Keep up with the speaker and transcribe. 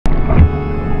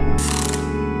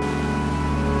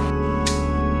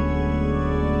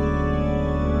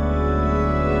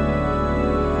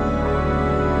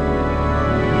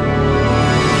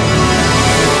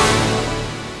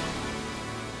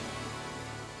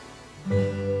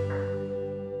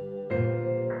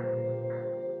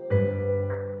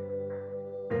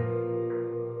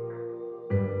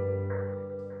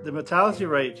mortality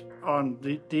rate on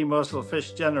demersal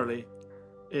fish generally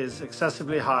is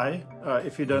excessively high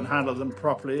if you don't handle them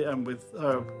properly and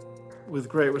with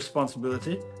great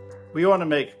responsibility. We want to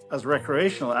make, as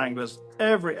recreational anglers,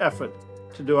 every effort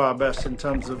to do our best in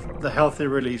terms of the healthy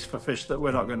release for fish that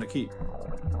we're not going to keep.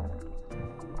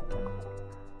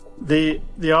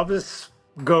 The obvious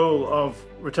goal of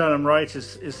return and right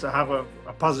is to have a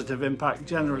positive impact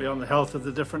generally on the health of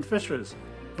the different fisheries.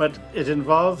 But it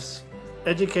involves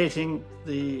educating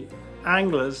the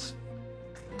anglers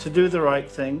to do the right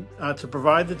thing, to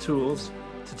provide the tools,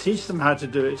 to teach them how to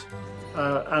do it,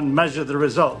 and measure the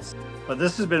results. But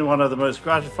this has been one of the most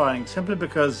gratifying simply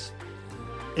because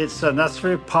it's a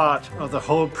necessary part of the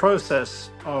whole process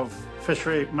of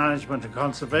fishery management and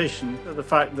conservation, the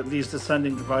fact that these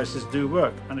descending devices do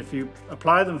work. And if you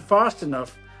apply them fast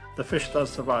enough, the fish does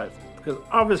survive. Because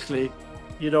obviously,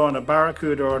 you don't want a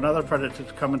barracuda or another predator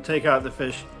to come and take out the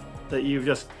fish that you've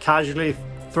just casually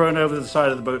thrown over the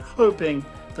side of the boat, hoping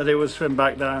that it would swim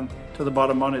back down to the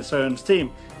bottom on its own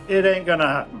steam. It ain't gonna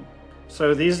happen.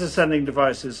 So these descending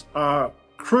devices are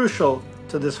crucial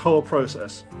to this whole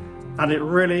process. And it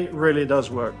really, really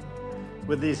does work.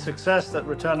 With the success that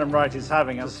Return and Right is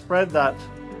having, has spread that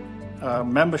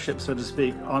membership, so to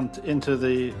speak, into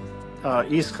the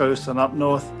East Coast and up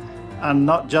north, and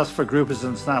not just for groupers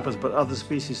and snappers, but other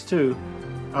species too,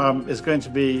 is going to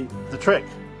be the trick.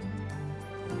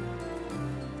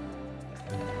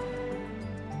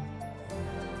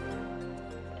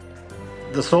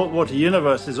 The saltwater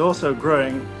universe is also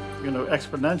growing,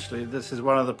 exponentially. This is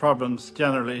one of the problems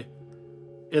generally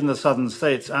in the southern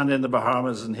states and in the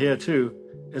Bahamas and here too,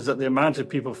 is that the amount of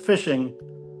people fishing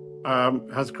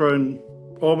has grown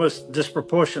almost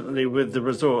disproportionately with the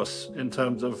resource in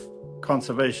terms of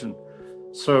conservation.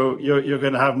 So you're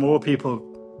going to have more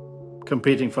people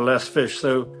competing for less fish.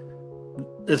 So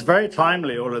it's very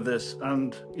timely, all of this.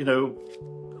 And,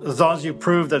 as long as you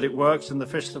prove that it works and the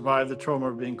fish survive the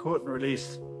trauma of being caught and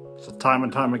released time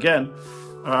and time again,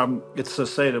 it's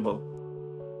sustainable.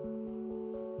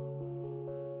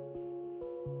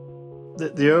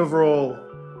 The overall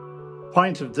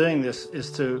point of doing this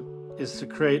is to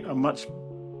create a much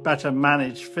better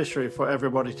managed fishery for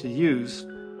everybody to use,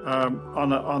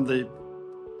 on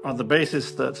the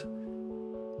basis that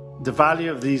the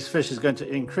value of these fish is going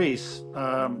to increase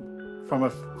from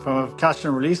a catch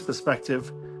and release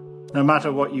perspective, no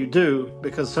matter what you do,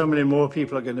 because so many more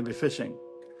people are going to be fishing.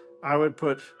 I would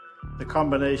put the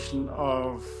combination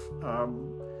of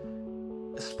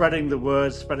spreading the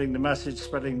word, spreading the message,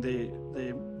 spreading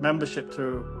the membership to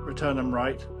Return and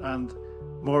Right, and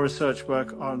more research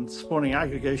work on spawning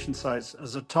aggregation sites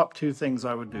as the top two things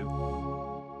I would do.